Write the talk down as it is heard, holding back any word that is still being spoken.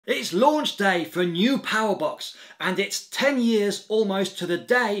It's launch day for a new Powerbox, and it's 10 years almost to the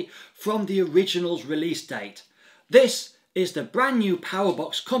day from the original's release date. This is the brand new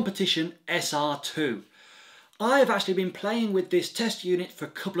Powerbox Competition SR2. I've actually been playing with this test unit for a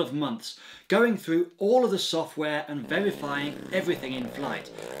couple of months, going through all of the software and verifying everything in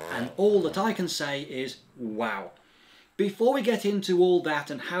flight, and all that I can say is wow. Before we get into all that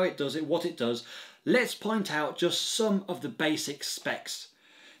and how it does it, what it does, let's point out just some of the basic specs.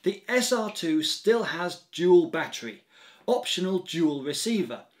 The SR2 still has dual battery, optional dual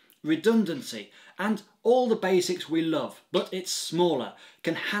receiver, redundancy, and all the basics we love, but it's smaller,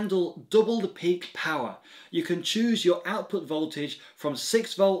 can handle double the peak power. You can choose your output voltage from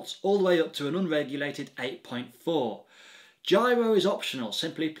 6 volts all the way up to an unregulated 8.4. Gyro is optional,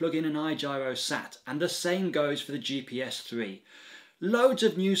 simply plug in an iGyro SAT, and the same goes for the GPS 3. Loads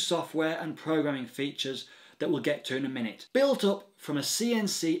of new software and programming features that we'll get to in a minute. Built up from a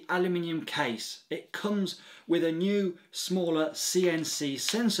CNC aluminium case, it comes with a new, smaller CNC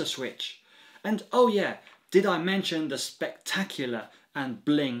sensor switch. And oh yeah, did I mention the spectacular and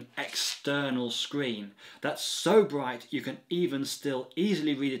bling external screen that's so bright you can even still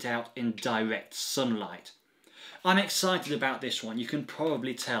easily read it out in direct sunlight. I'm excited about this one, you can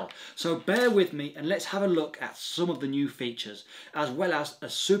probably tell, so bear with me and let's have a look at some of the new features, as well as a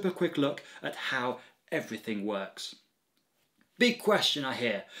super quick look at how everything works. Big question I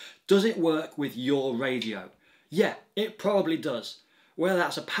hear, does it work with your radio? Yeah, it probably does. Whether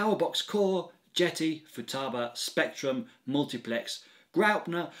that's a Powerbox Core, Jetty, Futaba, Spectrum, Multiplex,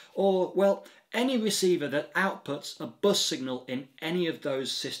 Graupner, or, well, any receiver that outputs a bus signal in any of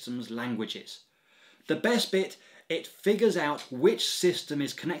those systems' languages. The best bit, it figures out which system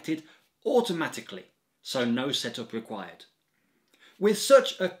is connected automatically, so no setup required. With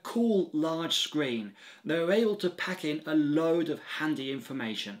such a cool large screen, they're able to pack in a load of handy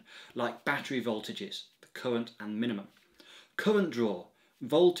information like battery voltages, the current and minimum, current draw,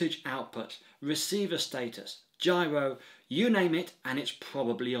 voltage output, receiver status, gyro, you name it and it's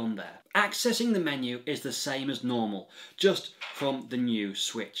probably on there. Accessing the menu is the same as normal, just from the new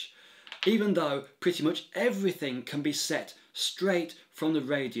switch, even though pretty much everything can be set straight from the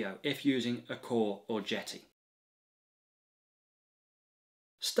radio if using a Core or Jetty.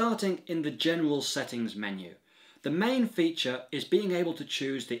 Starting in the General Settings menu, the main feature is being able to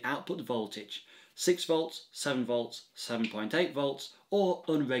choose the output voltage, 6 volts, 7 volts, 7.8 volts or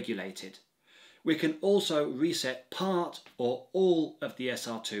unregulated. We can also reset part or all of the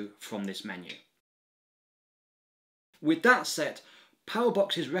SR2 from this menu. With that set,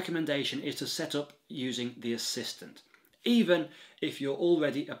 Powerbox's recommendation is to set up using the Assistant, even if you're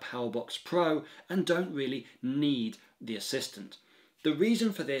already a Powerbox Pro and don't really need the Assistant. The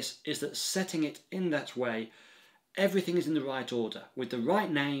reason for this is that setting it in that way, everything is in the right order, with the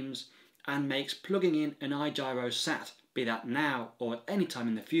right names, and makes plugging in an iGyro SAT, be that now or at any time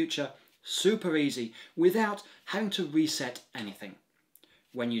in the future, super easy without having to reset anything.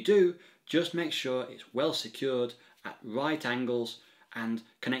 When you do, just make sure it's well secured at right angles and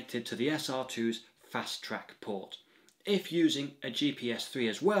connected to the SR2's fast track port. If using a GPS 3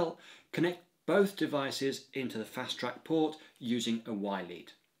 as well, connect both devices into the fast track port using a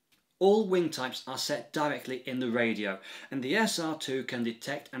Y-lead. All wing types are set directly in the radio, and the SR2 can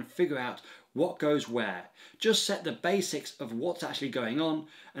detect and figure out what goes where. Just set the basics of what's actually going on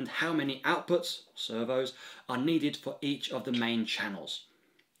and how many outputs, servos, are needed for each of the main channels.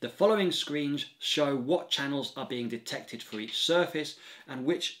 The following screens show what channels are being detected for each surface and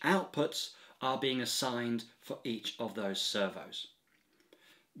which outputs are being assigned for each of those servos.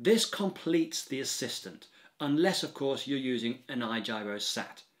 This completes the Assistant, unless of course you're using an iGyro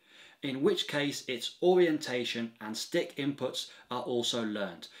SAT, in which case its orientation and stick inputs are also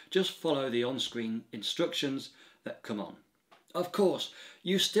learned. Just follow the on-screen instructions that come on. Of course,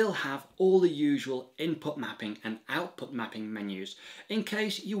 you still have all the usual input mapping and output mapping menus in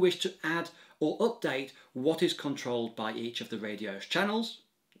case you wish to add or update what is controlled by each of the radio's channels,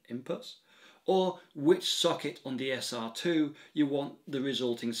 inputs, or which socket on the SR2 you want the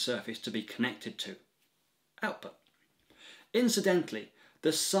resulting surface to be connected to, output. Incidentally,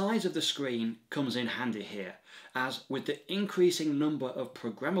 the size of the screen comes in handy here, as with the increasing number of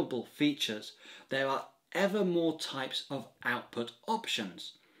programmable features, there are ever more types of output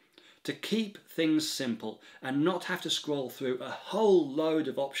options. To keep things simple and not have to scroll through a whole load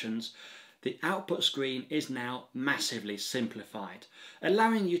of options, the output screen is now massively simplified,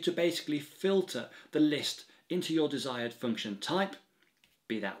 allowing you to basically filter the list into your desired function type,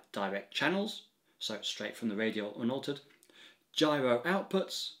 be that direct channels, so straight from the radio unaltered, gyro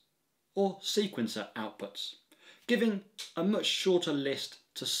outputs, or sequencer outputs, giving a much shorter list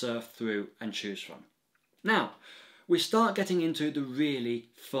to surf through and choose from. Now, we start getting into the really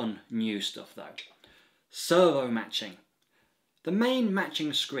fun new stuff though. Servo matching. The main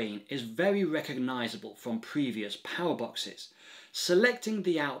matching screen is very recognisable from previous Powerboxes. Selecting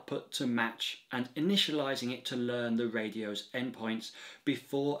the output to match and initialising it to learn the radio's endpoints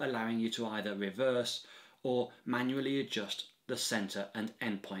before allowing you to either reverse or manually adjust the centre and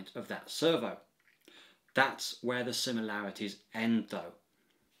endpoint of that servo. That's where the similarities end though.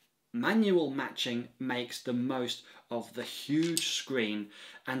 Manual matching makes the most of the huge screen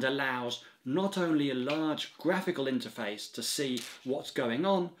and allows not only a large graphical interface to see what's going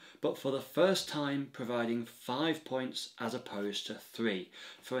on, but for the first time providing 5 points as opposed to 3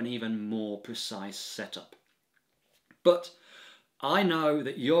 for an even more precise setup. But I know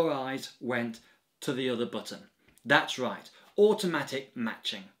that your eyes went to the other button. That's right, automatic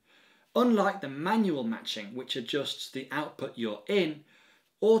matching. Unlike the manual matching, which adjusts the output you're in,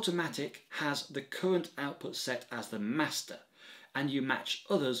 automatic has the current output set as the master, and you match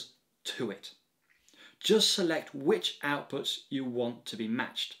others to it. Just select which outputs you want to be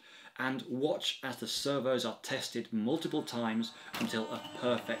matched and watch as the servos are tested multiple times until a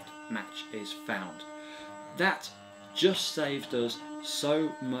perfect match is found. That just saved us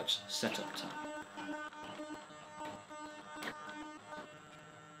so much setup time.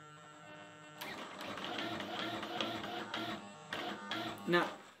 Now,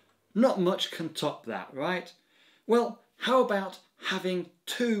 not much can top that, right? Well, how about having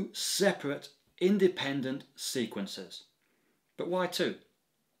 2 separate independent sequencers? But why 2?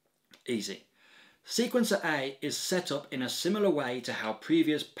 Easy. Sequencer A is set up in a similar way to how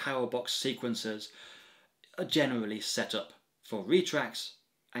previous Powerbox sequencers are generally set up for retracts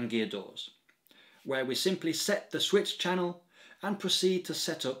and gear doors, where we simply set the switch channel and proceed to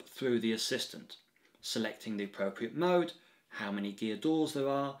set up through the assistant, selecting the appropriate mode, how many gear doors there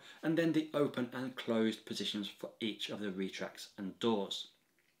are, and then the open and closed positions for each of the retracts and doors.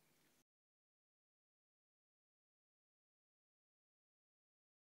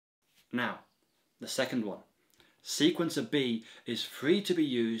 Now, the second one. Sequencer B is free to be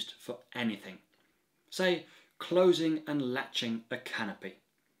used for anything. Say, closing and latching a canopy.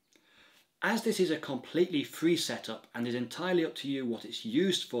 As this is a completely free setup and is entirely up to you what it's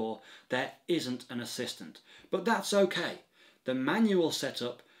used for, there isn't an assistant. But that's okay. The manual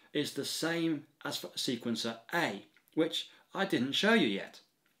setup is the same as for sequencer A, which I didn't show you yet,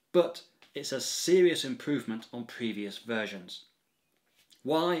 but it's a serious improvement on previous versions.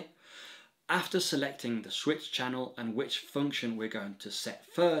 Why? After selecting the switch channel and which function we're going to set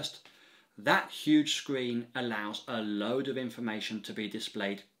first, that huge screen allows a load of information to be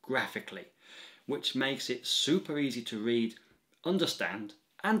displayed graphically, which makes it super easy to read, understand,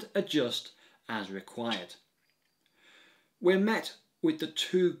 and adjust as required. We're met with the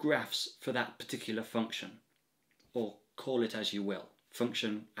 2 graphs for that particular function, or call it as you will,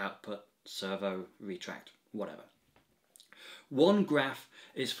 function, output, servo, retract, whatever. One graph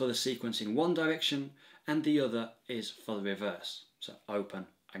is for the sequence in one direction and the other is for the reverse, so open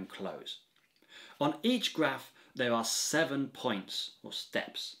and close. On each graph there are 7 points or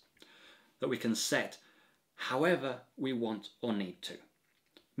steps that we can set however we want or need to.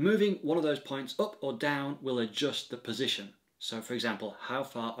 Moving one of those points up or down will adjust the position. So for example, how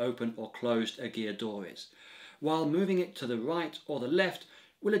far open or closed a gear door is. While moving it to the right or the left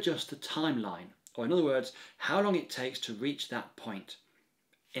will adjust the timeline, or in other words, how long it takes to reach that point.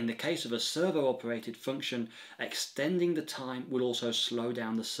 In the case of a servo-operated function, extending the time will also slow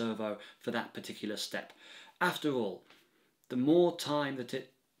down the servo for that particular step. After all, the more time that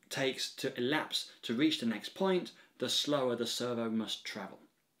it takes to elapse to reach the next point, the slower the servo must travel.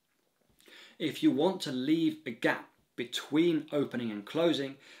 If you want to leave a gap between opening and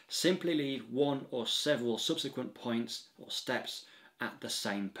closing, simply leave one or several subsequent points or steps at the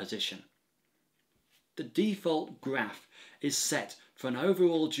same position. The default graph is set for an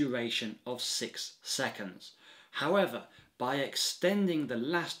overall duration of 6 seconds. However, by extending the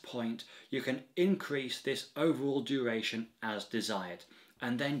last point, you can increase this overall duration as desired,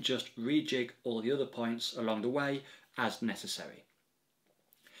 and then just rejig all the other points along the way as necessary.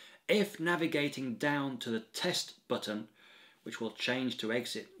 If navigating down to the test button, which will change to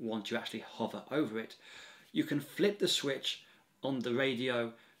exit once you actually hover over it, you can flip the switch on the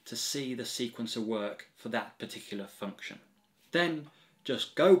radio to see the sequencer work for that particular function. Then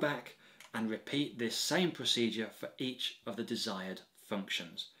just go back and repeat this same procedure for each of the desired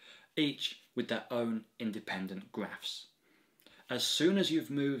functions, each with their own independent graphs. As soon as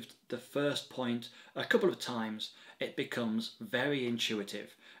you've moved the first point a couple of times, it becomes very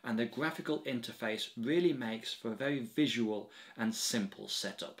intuitive and the graphical interface really makes for a very visual and simple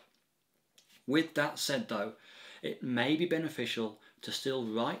setup. With that said though, it may be beneficial to still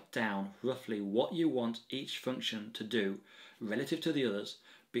write down roughly what you want each function to do relative to the others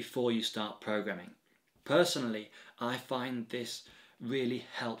before you start programming. Personally, I find this really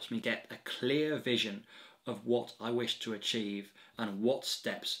helps me get a clear vision of what I wish to achieve and what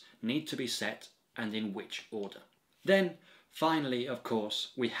steps need to be set and in which order. Then finally, of course,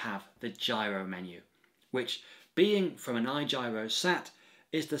 we have the gyro menu, which being from an iGyrosat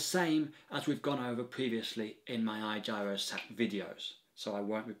is the same as we've gone over previously in my iGyrosat videos, so I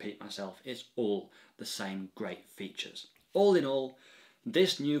won't repeat myself, it's all the same great features. All in all,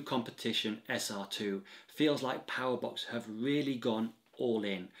 this new competition SR2 feels like Powerbox have really gone all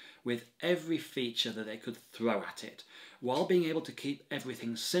in with every feature that they could throw at it, while being able to keep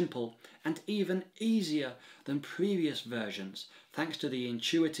everything simple and even easier than previous versions thanks to the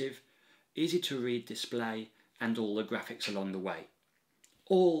intuitive, easy to read display and all the graphics along the way.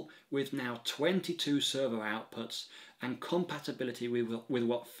 All with now 22 servo outputs and compatibility with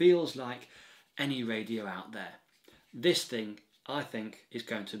what feels like any radio out there. This thing, I think, is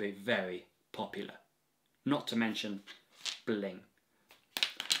going to be very popular. Not to mention bling.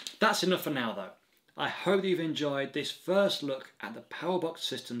 That's enough for now though. I hope that you've enjoyed this first look at the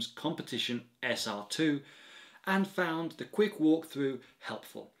Powerbox-Systems Competition SR2 and found the quick walkthrough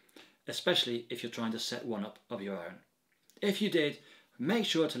helpful, especially if you're trying to set one up of your own. If you did, make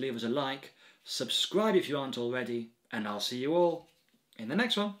sure to leave us a like, subscribe if you aren't already, and I'll see you all in the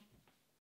next one.